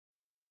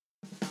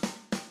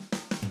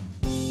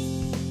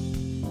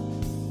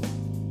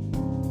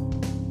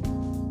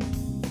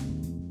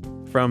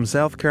From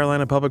South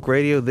Carolina Public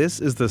Radio,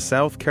 this is the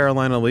South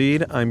Carolina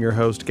Lede. I'm your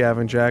host,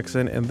 Gavin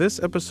Jackson, and this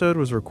episode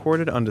was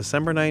recorded on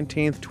December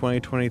 19th,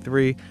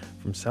 2023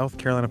 from South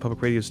Carolina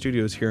Public Radio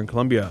Studios here in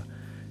Columbia.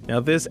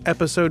 Now, this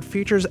episode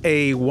features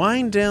a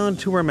wind down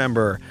to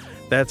remember.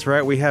 That's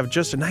right, we have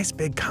just a nice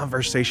big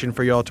conversation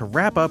for y'all to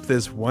wrap up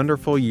this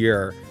wonderful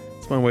year.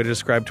 It's one way to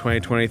describe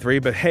 2023,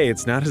 but hey,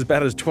 it's not as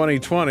bad as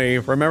 2020.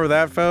 Remember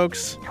that,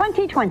 folks?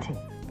 2020.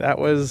 That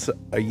was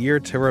a year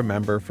to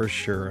remember for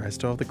sure. I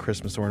still have the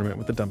Christmas ornament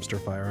with the dumpster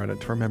fire on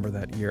it to remember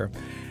that year.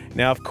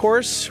 Now, of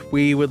course,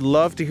 we would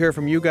love to hear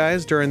from you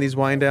guys during these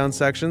wind down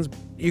sections.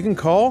 You can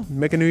call,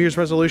 make a New Year's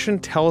resolution,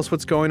 tell us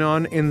what's going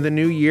on in the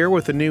new year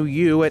with the new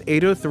you at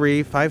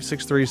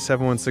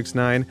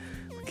 803-563-7169.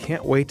 We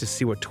can't wait to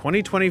see what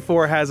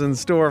 2024 has in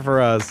store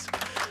for us.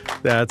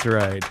 That's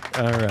right.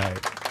 All right.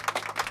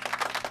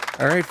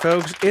 All right,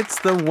 folks, it's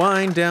the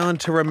wind down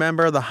to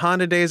remember. The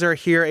Honda days are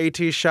here.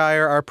 A.T.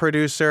 Shire, our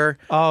producer.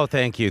 Oh,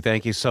 thank you.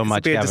 Thank you so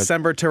much, Gavin. It's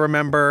December to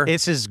remember.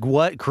 This is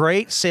what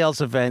great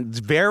sales event.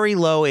 Very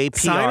low APRs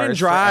Sign and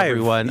drive. For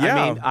everyone.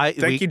 Yeah.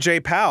 Thank you, Jay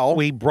Powell.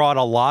 We brought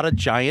a lot of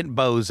giant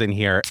bows in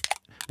here.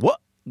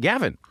 What,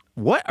 Gavin?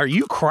 What are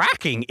you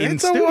cracking in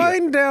studio? It's a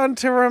wind down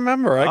to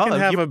remember. I can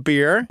have a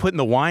beer. Putting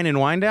the wine in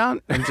wine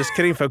down? I'm just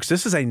kidding, folks.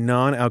 This is a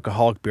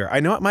non-alcoholic beer. I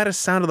know it might have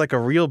sounded like a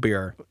real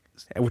beer,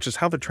 which is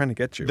how they're trying to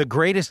get you. The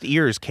greatest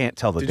ears can't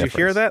tell the difference. Did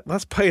you hear that?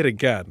 Let's play it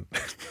again.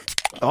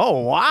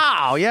 Oh,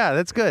 wow. Yeah,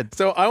 that's good.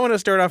 So I want to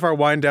start off our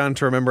wind down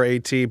to remember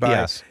AT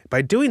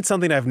by doing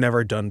something I've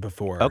never done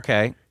before.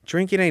 Okay.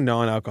 Drinking a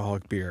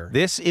non-alcoholic beer.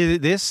 This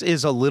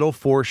is a little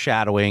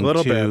foreshadowing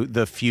to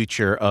the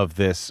future of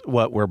this,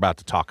 what we're about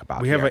to talk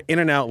about. We have an in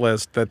and out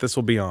list that this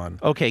will be on.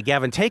 Okay,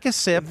 Gavin, take a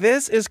sip.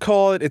 This is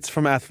called, it's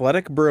from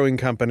Athletic Brewing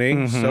Company.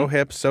 Mm-hmm. So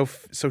hip, so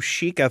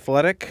chic,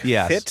 athletic,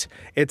 fit.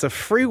 It's a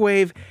Free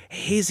Wave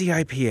Hazy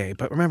IPA.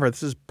 But remember,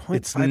 this is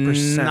 0.5%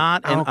 It's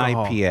not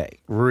alcohol. An IPA,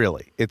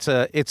 really. It's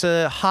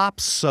a hop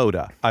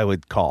soda, I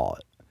would call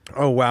it.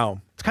 Oh,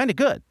 wow. It's kind of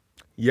good.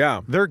 Yeah.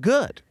 They're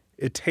good.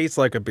 It tastes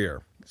like a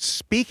beer.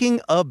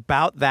 Speaking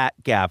about that,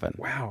 Gavin,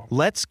 wow.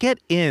 Let's get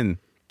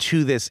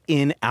into this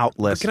in-out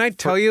list. But can I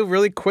tell you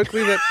really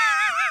quickly that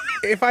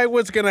if I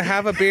was going to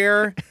have a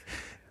beer,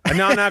 a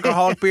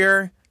non-alcoholic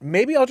beer,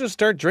 maybe I'll just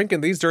start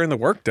drinking these during the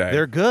workday.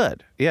 They're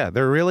good. Yeah,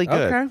 they're really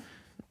good. Okay.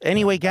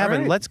 Anyway,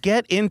 Gavin, let's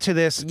get into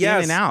this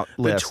in-and-out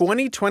list. The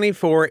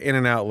 2024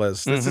 in-and-out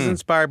list. This is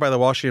inspired by the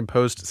Washington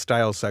Post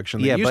style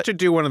section. They used to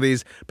do one of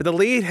these, but the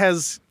Lede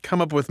has come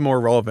up with more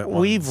relevant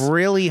ones. We've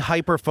really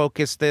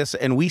hyper-focused this,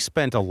 and we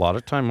spent a lot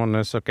of time on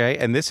this, okay?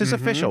 And this is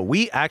official.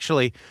 We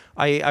actually,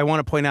 I want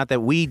to point out that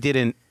we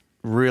didn't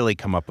really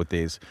come up with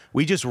these.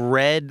 We just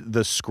read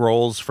the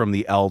scrolls from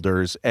the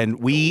elders, and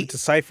we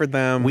deciphered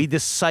them. We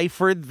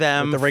deciphered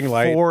them with the ring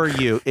light for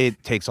you.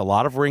 It takes a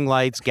lot of ring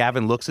lights.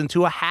 Gavin looks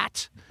into a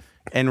hat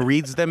and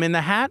reads them in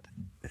the hat.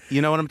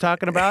 You know what I'm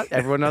talking about?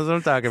 Everyone knows what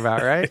I'm talking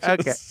about, right?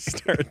 Okay.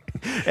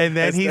 And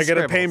then he scribbles. I get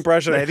a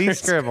paintbrush and he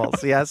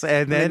scribbles, yes.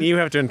 And then you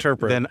have to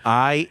interpret. Then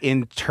I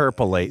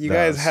interpolate You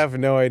guys have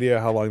no idea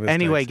how long this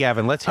Anyway, takes.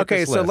 Gavin, let's hit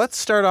this list. So let's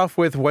start off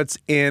with what's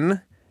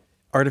in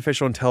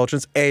artificial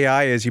intelligence,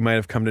 AI, as you might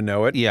have come to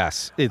know it.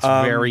 Yes, it's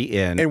very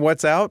in. And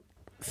what's out?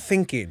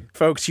 Thinking.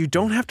 Folks, you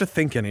don't have to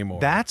think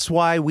anymore. That's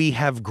why we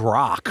have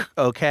Grok,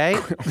 okay?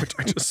 Which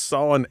I just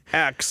saw on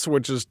X,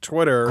 which is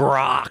Twitter.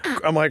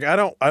 Grok. I'm like, I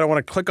don't want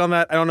to click on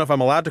that. I don't know if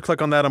I'm allowed to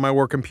click on that on my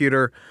work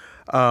computer.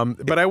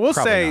 But I will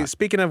say, not.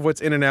 Speaking of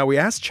what's in and out, we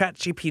asked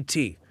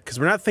ChatGPT, because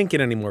we're not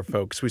thinking anymore,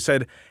 folks. We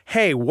said,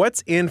 hey,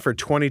 what's in for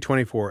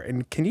 2024?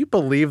 And can you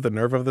believe the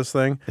nerve of this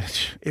thing?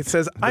 It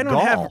says, I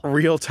don't have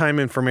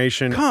real-time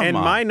information, and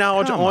my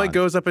knowledge only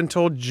goes up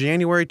until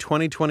January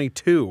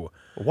 2022.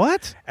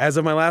 What? As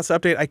of my last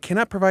update, I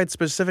cannot provide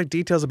specific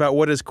details about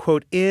what is,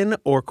 quote, in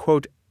or,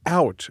 quote,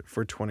 out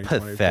for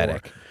 2024.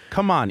 Pathetic.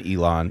 Come on,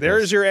 Elon.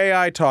 There's your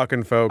AI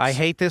talking, folks. I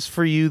hate this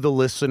for you, the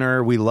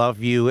listener. We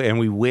love you, and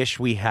we wish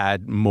we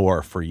had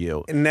more for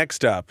you.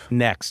 Next up.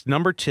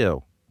 Number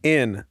 2.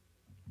 In,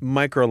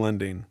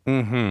 microlending.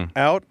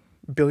 Out,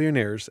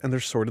 billionaires and their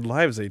sordid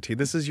lives, AT.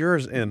 This is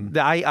yours in.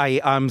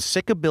 I'm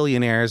sick of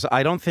billionaires.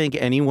 I don't think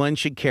anyone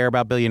should care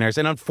about billionaires.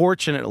 And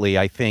unfortunately,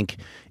 I think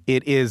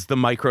it is the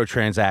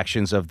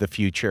microtransactions of the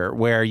future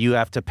where you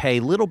have to pay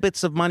little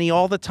bits of money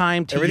all the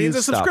time to Everything's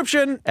use a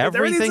subscription.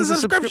 Everything's a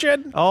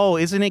subscription. Oh,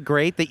 isn't it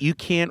great that you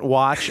can't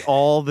watch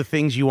all the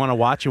things you want to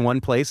watch in one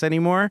place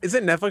anymore?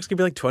 Isn't Netflix gonna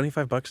be like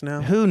 $25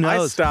 now? Who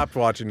knows? I stopped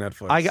watching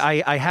Netflix.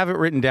 I have it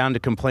written down to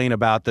complain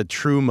about the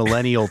true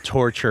millennial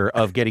torture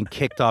of getting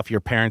kicked off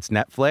your parents'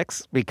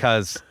 Netflix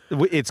because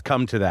it's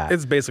come to that.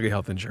 It's basically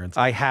health insurance.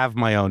 I have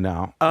my own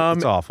now.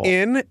 It's awful.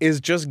 In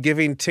is just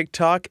giving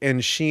TikTok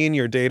and Shein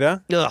your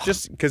data. Ugh.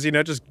 Just because,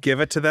 just give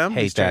it to them.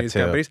 Hate these that Chinese too.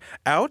 companies.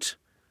 Out,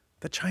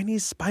 the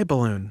Chinese spy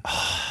balloon.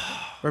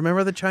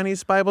 Remember the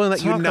Chinese spy balloon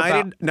that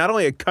united not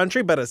only a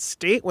country, but a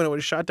state when it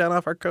was shot down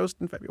off our coast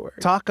in February?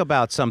 Talk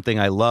about something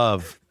I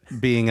love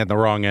being at the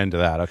wrong end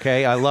of that,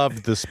 okay? I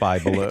love the spy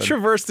balloon. It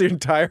traversed the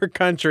entire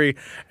country,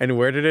 and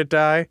where did it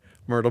die?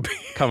 Myrtle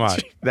Beach. Come on.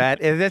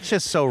 That's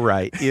just so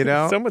right, you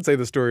know? Some would say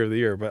the story of the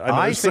year, but I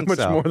know there's so think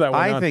much more that went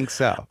on. I think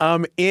so.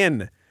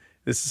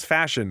 This is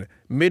fashion.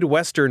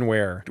 Midwestern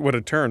wear. What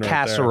a turn right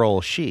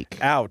Casserole chic.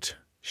 there. Out.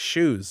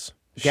 Shoes.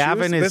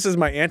 Gavin This is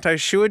my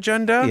anti-shoe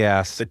agenda.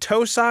 Yes. The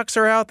toe socks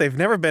are out. They've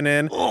never been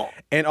in.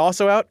 And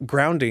also out,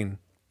 grounding.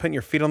 Putting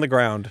your feet on the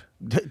ground.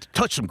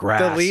 Touch some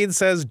grass. The lead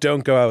says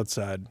don't go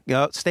outside.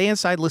 Stay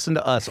inside, listen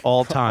to us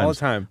all time. All the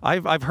time.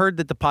 I've heard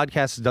that the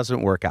podcast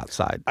doesn't work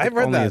outside. I've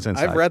read that.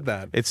 I've read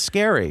that. It's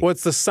scary. Well,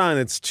 it's the sun.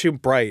 It's too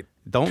bright.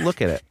 Don't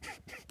look at it.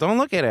 Don't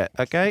look at it,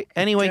 okay?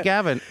 Anyway,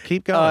 Gavin,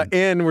 keep going.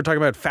 And we're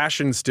talking about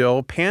fashion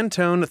still.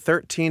 Pantone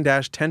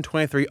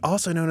 13-1023,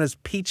 also known as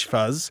peach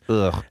fuzz.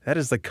 Ugh. That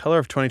is the color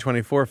of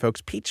 2024,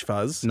 folks. Peach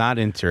fuzz. Not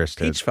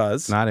interested. Peach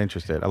fuzz. Not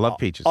interested. I love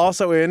peaches.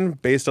 Also in,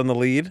 based on the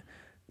lead,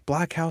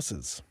 black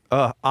houses.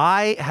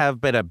 I have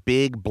been a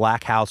big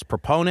black house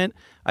proponent.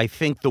 I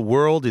think the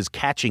world is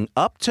catching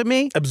up to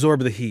me.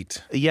 Absorb the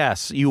heat.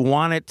 Yes, you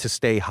want it to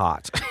stay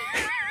hot.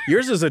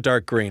 Yours is a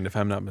dark green, if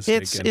I'm not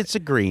mistaken. It's a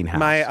greenhouse.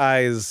 My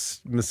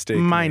eyes mistake.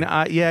 Mine,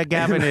 yeah,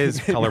 Gavin is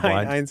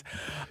colorblind.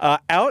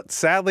 Out,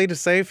 sadly to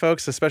say,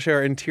 folks, especially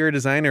our interior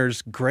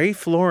designers, gray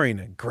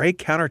flooring, gray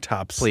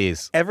countertops.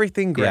 Please.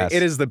 Everything gray. Yes.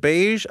 It is the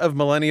beige of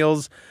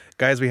millennials.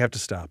 Guys, we have to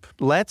stop.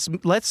 Let's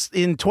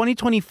in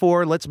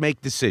 2024, let's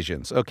make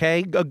decisions,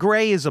 okay? A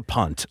gray is a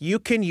punt. You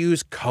can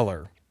use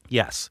color.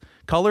 Yes.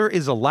 Color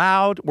is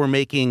allowed.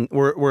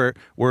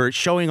 We're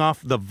showing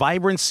off the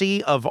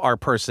vibrancy of our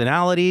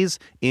personalities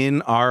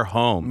in our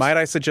homes. Might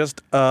I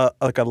suggest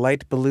like a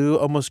light blue,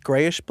 almost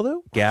grayish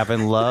blue?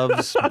 Gavin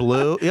loves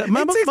blue. Yeah, it's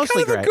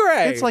mostly kind of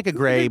gray. It's like a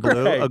gray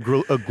blue, a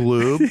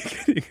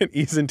gloob. You can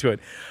ease into it.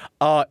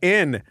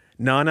 In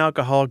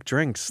non-alcoholic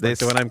drinks.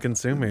 That's what I'm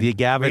consuming.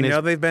 Gavin we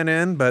know they've been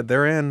in, but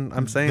they're in.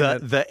 I'm saying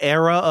that. The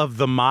era of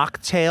the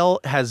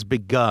mocktail has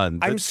begun.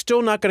 I'm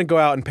still not going to go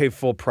out and pay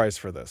full price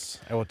for this.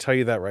 I will tell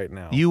you that right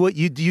now.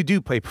 You do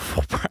pay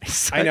full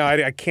price. I know.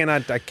 I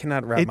cannot wrap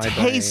my brain. It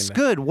tastes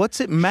good. What's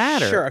it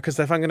matter? Sure, because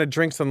if I'm going to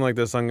drink something like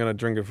this, I'm going to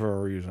drink it for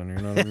a reason. You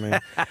know what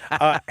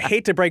I mean?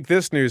 Hate to break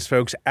this news,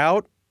 folks.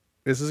 Out.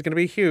 This is going to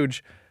be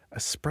huge.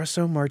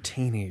 Espresso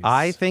martinis.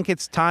 I think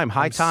it's time.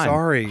 High time.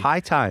 Sorry. High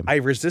time. I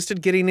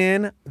resisted getting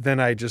in, then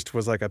I just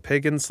was like a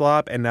pig in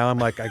slop, and now I'm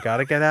like, I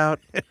gotta get out.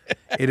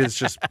 It is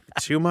just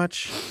too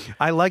much.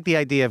 I like the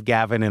idea of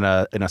Gavin in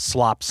a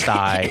slop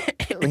sty.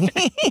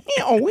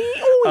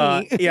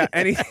 Yeah,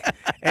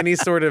 any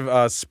sort of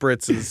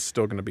spritz is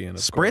still going to be in.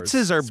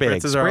 Spritzes are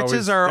big.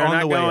 Spritzes are on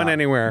the way going up.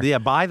 anywhere. Yeah,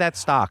 buy that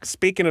stock.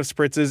 Speaking of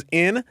spritzes,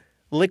 in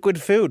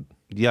liquid food.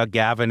 Yeah,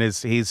 Gavin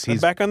is he's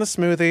back on the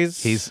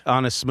smoothies. He's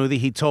on a smoothie.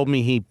 He told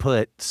me he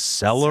put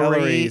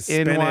celery in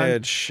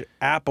spinach,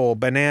 apple,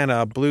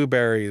 banana,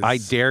 blueberries. I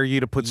dare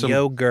you to put some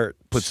yogurt.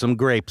 Put some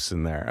grapes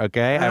in there,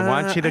 okay? I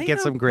want you to get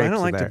some grapes in there.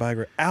 I don't like to buy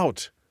grapes.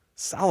 Out.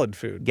 Solid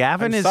food.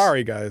 Gavin I'm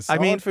sorry, guys.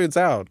 Solid food's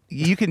out.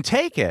 You can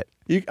take it.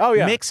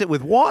 Yeah. Mix it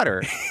with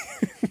water.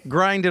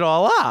 Grind it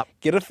all up.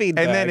 Get a feed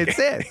bag. And then it's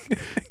it.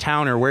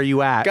 Towner, where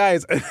you at?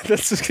 Guys,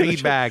 this is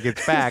feed bag.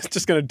 It's back. It's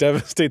just going to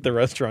devastate the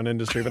restaurant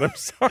industry, but I'm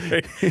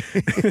sorry.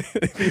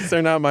 These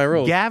are not my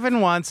rules.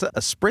 Gavin wants a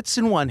spritz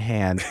in one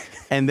hand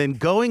and then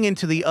going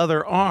into the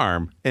other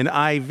arm, an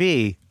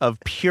IV of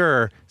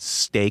pure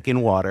steak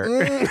and water.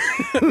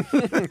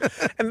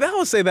 And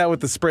they'll say that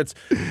with the spritz.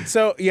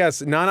 So,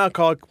 yes,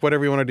 non-alcoholic,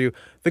 whatever you want to do.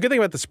 The good thing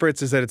about the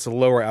spritz is that it's a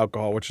lower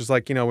alcohol, which is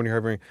like, you know, when you're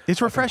having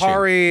it's refreshing.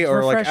 Campari or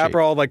refreshing. like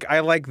Aperol, like I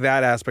like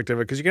that aspect of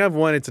it because you can have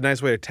one, it's a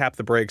nice way to tap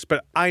the brakes,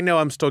 but I know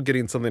I'm still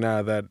getting something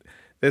out of that.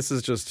 This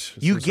is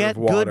just you get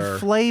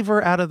good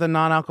flavor out of the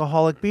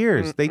non-alcoholic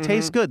beers. They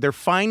taste good. They're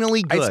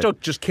finally good. I still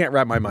just can't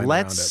wrap my mind around it.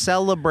 Let's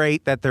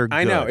celebrate that they're good.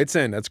 I know, it's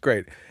in. That's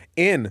great.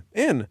 In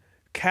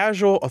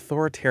casual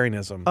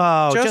authoritarianism.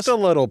 Oh, just a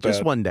little bit.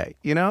 Just one day,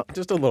 you know?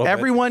 Just a little bit.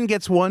 Everyone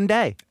gets one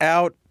day.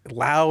 Out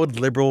loud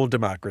liberal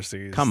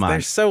democracies. Come on.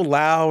 They're so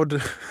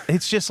loud.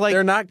 It's just like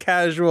they're not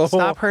casual.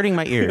 Stop hurting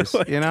my ears,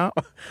 you know?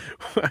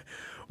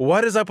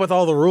 What is up with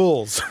all the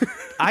rules?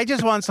 I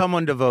just want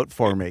someone to vote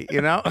for me,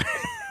 you know?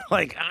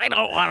 Like, I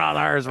don't want all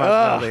the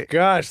responsibility. Oh,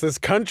 gosh, this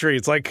country,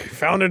 it's like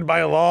founded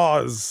by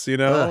laws, you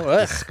know?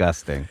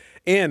 Disgusting.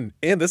 And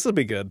this will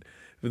be good.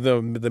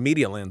 The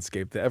media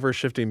landscape, the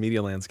ever-shifting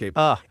media landscape.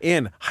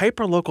 In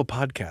hyperlocal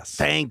podcasts.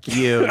 Thank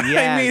you.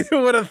 Yes. I mean,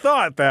 who would have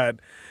thought that?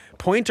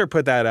 Pointer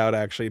put that out,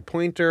 actually.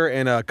 Pointer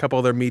and a couple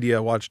other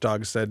media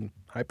watchdogs said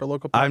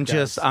hyperlocal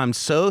podcasts. I'm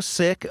so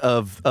sick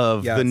of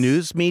the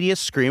news media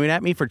screaming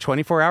at me for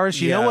 24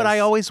 hours. You know what I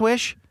always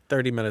wish?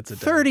 30 minutes a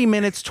day. 30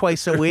 minutes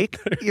twice a week,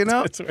 you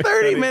know?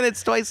 30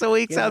 minutes twice a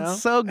week sounds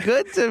so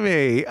good to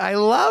me. I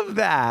love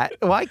that.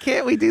 Why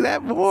can't we do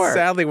that more?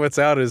 Sadly, what's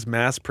out is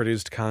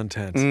mass-produced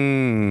content.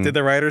 Did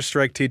the writer's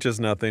strike teach us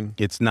nothing?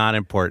 It's not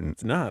important.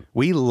 It's not.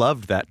 We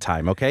loved that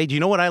time, okay? Do you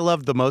know what I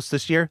loved the most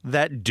this year?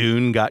 That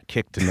Dune got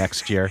kicked to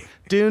next year.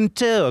 Dune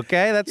 2,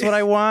 okay? That's what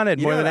I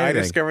wanted more than anything.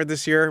 I discovered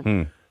this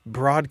year?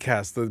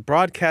 Broadcast, the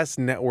broadcast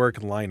network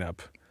lineup.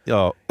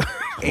 Oh.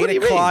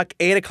 8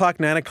 o'clock,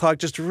 9 o'clock,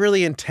 just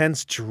really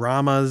intense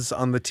dramas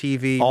on the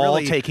TV. All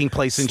really taking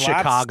place in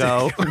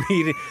Chicago.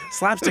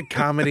 Slapstick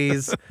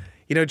comedies.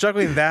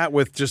 Juggling that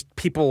with just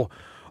people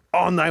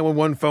on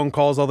 911 phone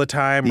calls all the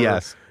time.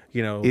 Yes.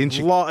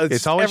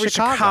 It's always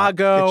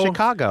Chicago. It's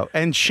Chicago.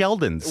 And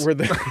Sheldons. We're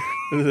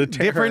the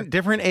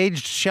different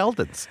aged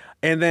Sheldons.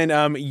 And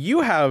then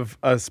you have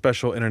a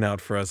special in and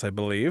out for us, I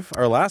believe.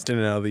 Our last in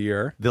and out of the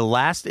year. The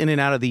last in and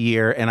out of the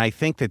year, and I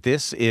think that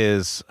this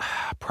is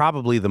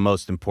probably the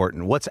most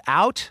important. What's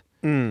out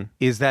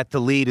is that the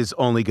lead is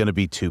only going to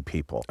be 2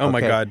 people. Oh,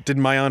 my God. Did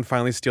Mayan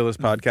finally steal this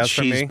podcast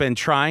from me? She's been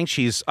trying.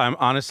 I'm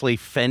honestly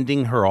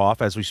fending her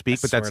off as we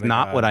speak, but that's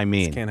not what I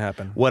mean. This can't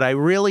happen. What I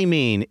really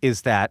mean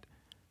is that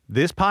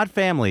this pod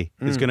family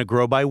is going to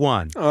grow by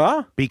 1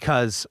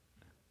 because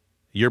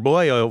your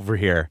boy over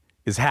here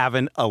is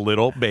having a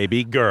little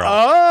baby girl.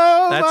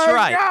 Oh, that's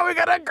right. God, we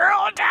got a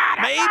girl down.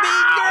 Baby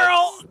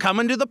girl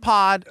coming to the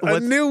pod. A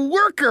new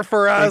worker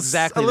for us.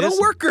 Exactly. A little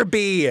worker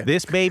bee.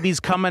 This baby's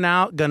coming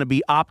out, going to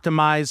be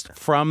optimized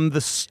from the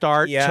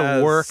start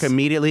to work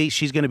immediately.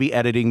 She's going to be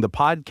editing the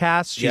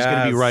podcast. She's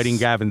going to be writing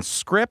Gavin's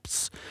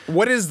scripts.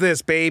 What is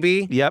this,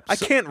 baby? Yep. I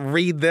can't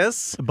read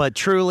this. But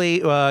truly,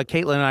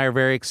 Caitlin and I are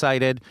very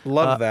excited.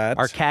 Love that.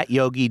 Our cat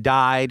Yogi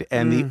died,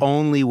 and the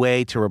only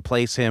way to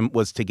replace him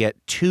was to get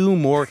 2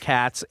 more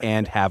cats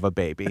and have a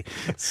baby.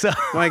 So,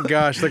 my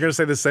gosh, they're going to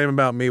say the same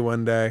about me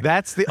one day.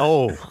 That's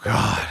oh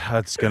God,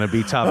 that's going to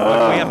be tough.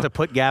 We have to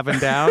put Gavin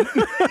down.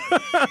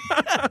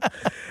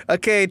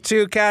 Okay,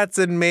 2 cats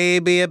and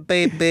maybe a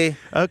baby.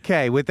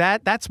 Okay, with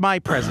that, that's my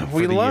present for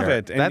we the love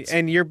year. it.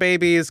 And your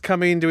baby is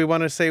coming. Do we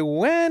want to say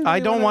when? I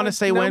don't want to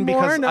say when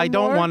because I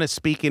don't want to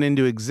speak it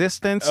into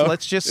existence.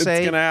 Let's just say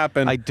it's going to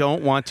happen. I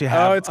don't want to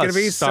have it's going to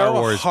be Star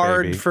Wars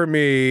hard baby. For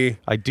me.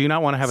 I do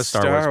not want to have a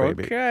Star Wars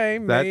baby. Okay,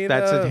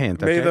 that's a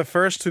hint. May okay? the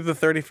 1st to the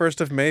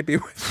 31st of May be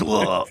with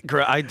you.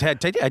 I'd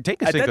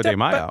take a Cinco de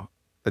Mayo.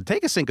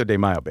 Take a Cinco de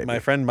Mayo, baby. My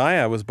friend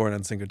Maya was born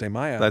on Cinco de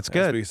Mayo. That's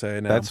good. As we say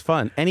now. That's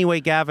fun. Anyway,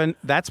 Gavin,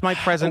 that's my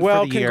present for the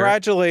year. Well,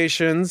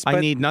 congratulations. I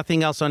need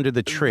nothing else under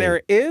the tree.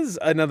 There is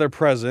another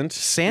present.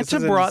 Santa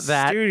brought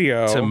that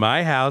to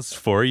my house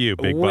for you,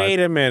 big bug. Wait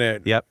a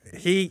minute. Yep.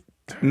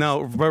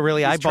 No, but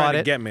really, I bought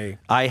it. Get me.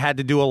 I had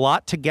to do a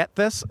lot to get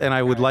this, and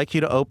I would like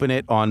you to open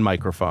it on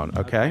microphone,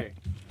 okay?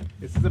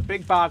 This is a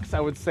big box.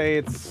 I would say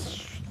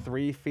it's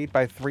 3 feet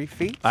by 3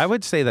 feet. I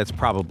would say that's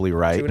probably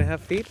right. 2.5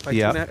 feet by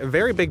 2.5. A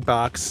very big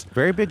box.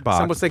 Very big box.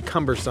 Some would say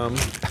cumbersome.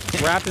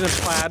 Wrapped in a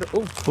plaid.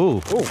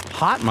 Ooh.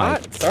 Hot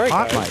mic. Sorry,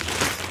 Hot guys. mic.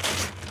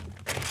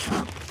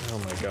 Oh,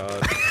 my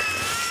God.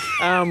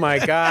 Oh,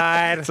 my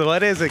God. So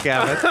what is it,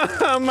 Gavin?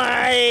 Oh,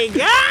 my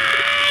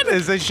God.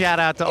 This is a shout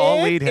out to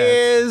all lead heads. It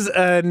is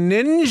a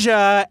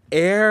Ninja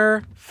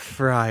air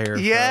fryer.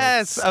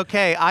 Yes. Folks.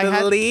 Okay.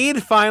 The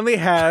lead finally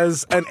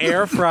has an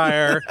air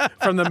fryer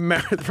from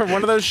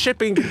one of those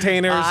shipping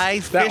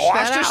containers that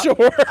washed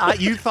ashore.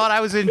 You thought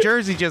I was in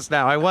Jersey just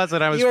now. I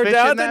wasn't. I was You fishing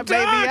down that the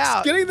baby docks,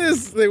 out. getting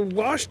this. They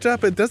washed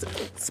up. It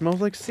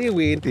smells like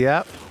seaweed.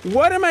 Yep.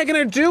 What am I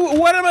gonna do?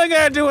 What am I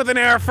gonna do with an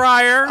air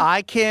fryer?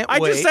 I can't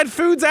wait. I just said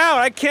food's out.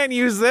 I can't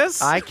use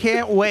this. I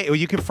can't wait. Well,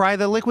 you can fry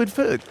the liquid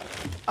food.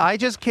 I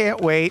just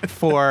can't wait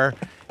for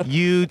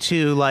you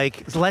to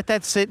let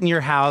that sit in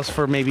your house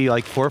for maybe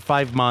 4 or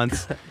 5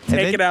 months.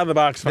 Take it out of the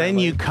box. Then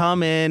you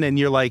come in and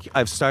you're like,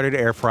 I've started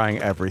air frying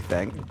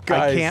everything.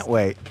 Guys, I can't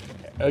wait.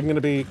 I'm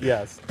gonna be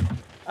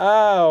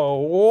Oh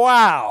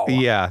wow.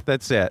 Yeah,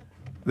 that's it.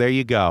 There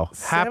you go.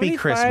 Happy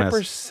Christmas.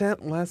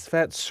 75% less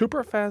fat,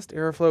 super fast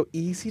airflow,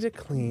 easy to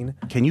clean.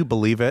 Can you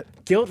believe it?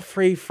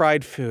 Guilt-free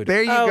fried food.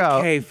 There you go.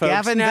 Okay, folks.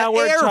 Gavin, now the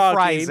we're air talking.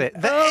 fries it.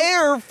 The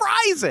air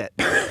fries it.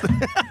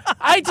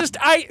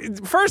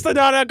 First the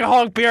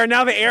non-alcoholic beer,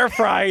 now the air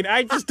fried.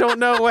 I just don't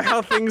know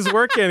how things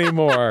work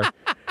anymore.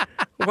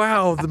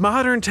 Wow, the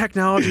modern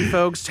technology,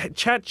 folks.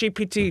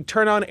 ChatGPT,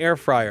 turn on air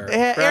fryer.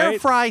 Right? Air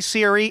fry,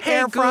 Siri. Hey,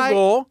 air fry.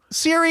 Google.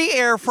 Siri,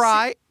 air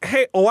fry.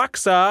 Hey,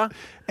 Alexa.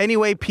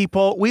 Anyway,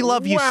 people, we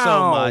love you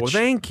so much.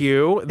 Thank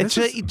you. And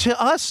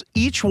to us,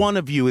 each one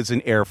of you is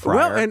an air fryer.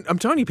 Well, and I'm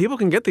telling you, people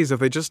can get these if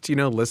they just,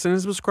 listen and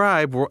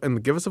subscribe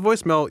and give us a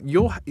voicemail.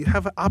 You'll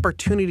have an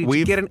opportunity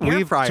to get an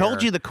air fryer. We've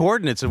told you the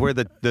coordinates of where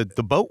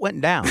the boat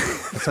went down.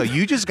 So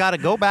you just got to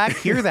go back,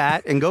 hear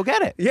that, and go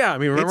get it. Yeah, I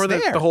mean, remember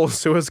the whole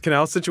Suez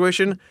Canal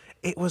situation?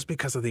 It was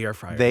because of the air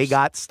fryers. They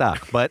got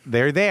stuck, but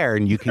they're there,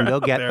 and you can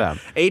go get them.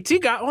 AT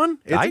got one.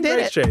 It's in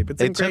great shape.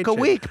 It took a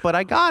week, but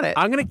I got it.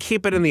 I'm going to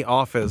keep it in the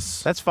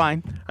office. That's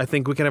fine. I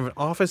think we can have an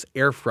office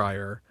air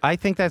fryer. I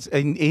think that's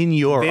in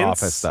your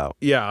office, though.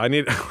 Yeah, I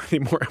need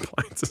more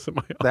appliances in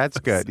my office. That's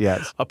good,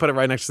 yes. I'll put it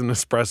right next to an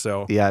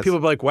espresso. Yes. People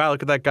will be like, wow,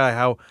 look at that guy,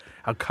 how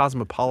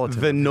cosmopolitan.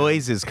 The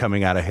noises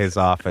coming out of his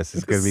office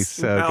is going to be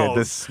so good.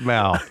 The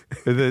smell.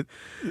 The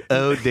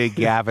ode to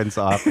Gavin's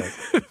office.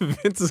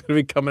 Vince is going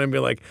to be coming and be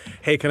like,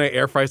 hey, can I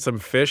air fry some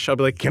fish? I'll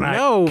be like, Can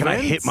I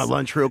hit my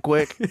lunch real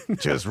quick?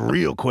 Just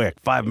real quick,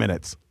 5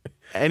 minutes.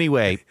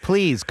 Anyway,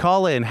 please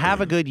call in.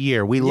 Have a good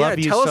year. We love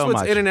you so much. Tell us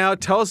what's in and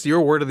out. Tell us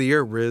your word of the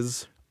year,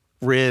 Riz.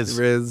 Riz.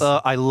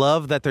 I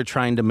love that they're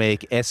trying to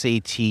make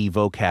SAT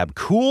vocab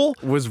cool.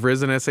 Was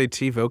Riz an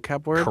SAT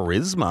vocab word?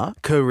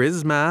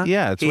 Charisma.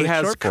 Yeah, that's what he it's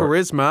has short for.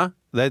 charisma.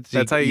 That's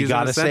how you use it in a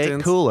gotta say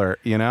sentence. it cooler,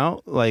 you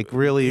know? Like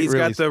really, He's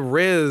got the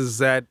Riz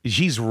that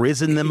she's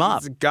risen them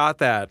up. He's got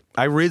that.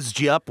 I rizzed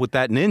you up with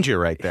that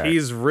ninja right there.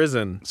 He's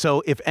risen.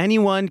 So if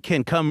anyone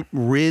can come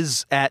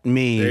riz at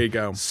me, there you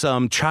go.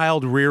 Some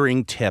child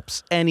rearing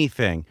tips,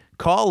 anything,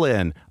 call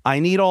in. I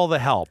need all the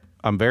help.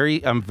 I'm very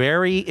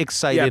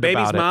excited about it. Yeah,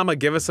 baby's mama,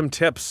 give us some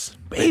tips.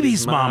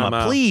 Baby's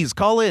mama, please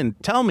call in.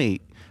 Tell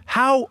me,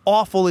 how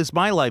awful is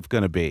my life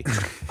going to be?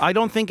 I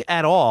don't think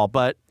at all,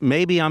 but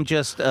maybe I'm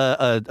just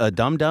a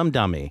dumb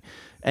dummy.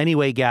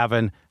 Anyway,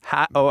 Gavin,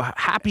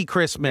 happy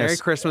Christmas. Merry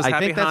Christmas, I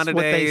happy think that's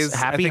holidays.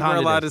 Happy I think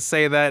holidays. we're allowed to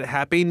say that.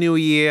 Happy New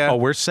Year. Oh,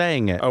 we're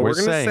saying it. Oh, we're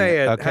going to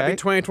say it. Okay? Happy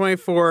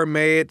 2024.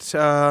 May it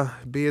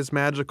be as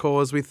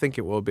magical as we think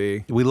it will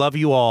be. We love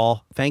you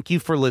all. Thank you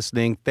for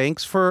listening.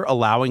 Thanks for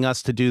allowing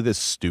us to do this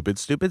stupid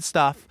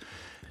stuff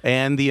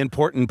and the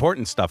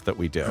important stuff that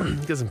we do.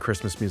 Get some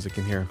Christmas music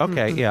in here.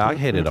 Okay, yeah, I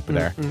hit it up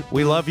there.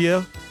 We love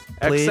you.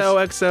 Please.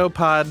 XOXO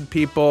pod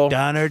people.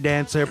 Donner,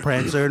 Dancer,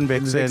 Prancer, and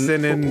Vixen.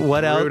 Vixen and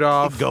what else?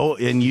 Rudolph. Go,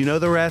 and you know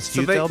the rest.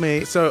 You tell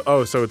me. So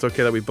it's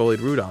okay that we bullied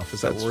Rudolph.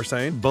 Is that what we're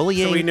saying?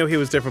 Bullying. So we knew he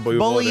was different, but we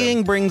bullied him.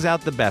 Bullying brings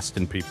out the best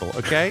in people,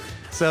 okay?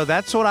 So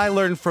that's what I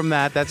learned from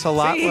that. That's a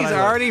lot. See, he's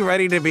already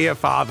ready to be a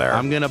father.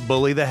 I'm going to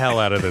bully the hell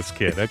out of this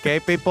kid,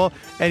 okay, people?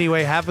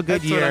 Anyway, have a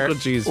good That's year. What Uncle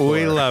G's for.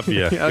 We love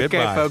you. Okay,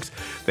 Goodbye. folks.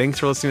 Thanks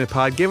for listening to the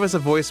pod. Give us a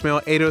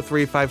voicemail,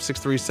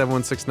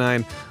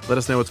 803-563-7169. Let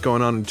us know what's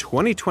going on in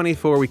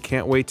 2024. We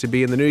can't wait to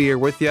be in the new year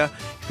with you. You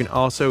can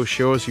also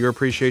show us your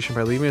appreciation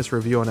by leaving us a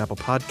review on Apple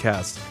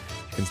Podcasts.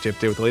 You can stay up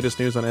to date with the latest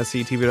news on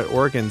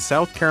sctv.org and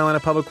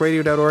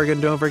southcarolinapublicradio.org.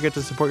 And don't forget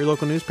to support your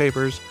local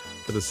newspapers.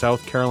 For the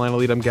South Carolina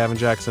Lede, I'm Gavin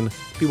Jackson.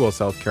 Be well,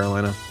 South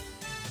Carolina.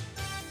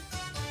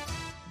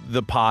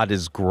 The pod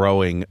is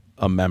growing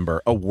a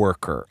member, a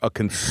worker, a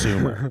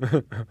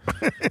consumer.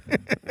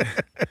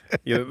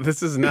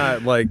 This is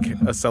not like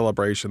a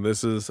celebration.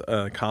 This is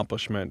an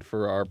accomplishment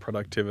for our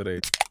productivity.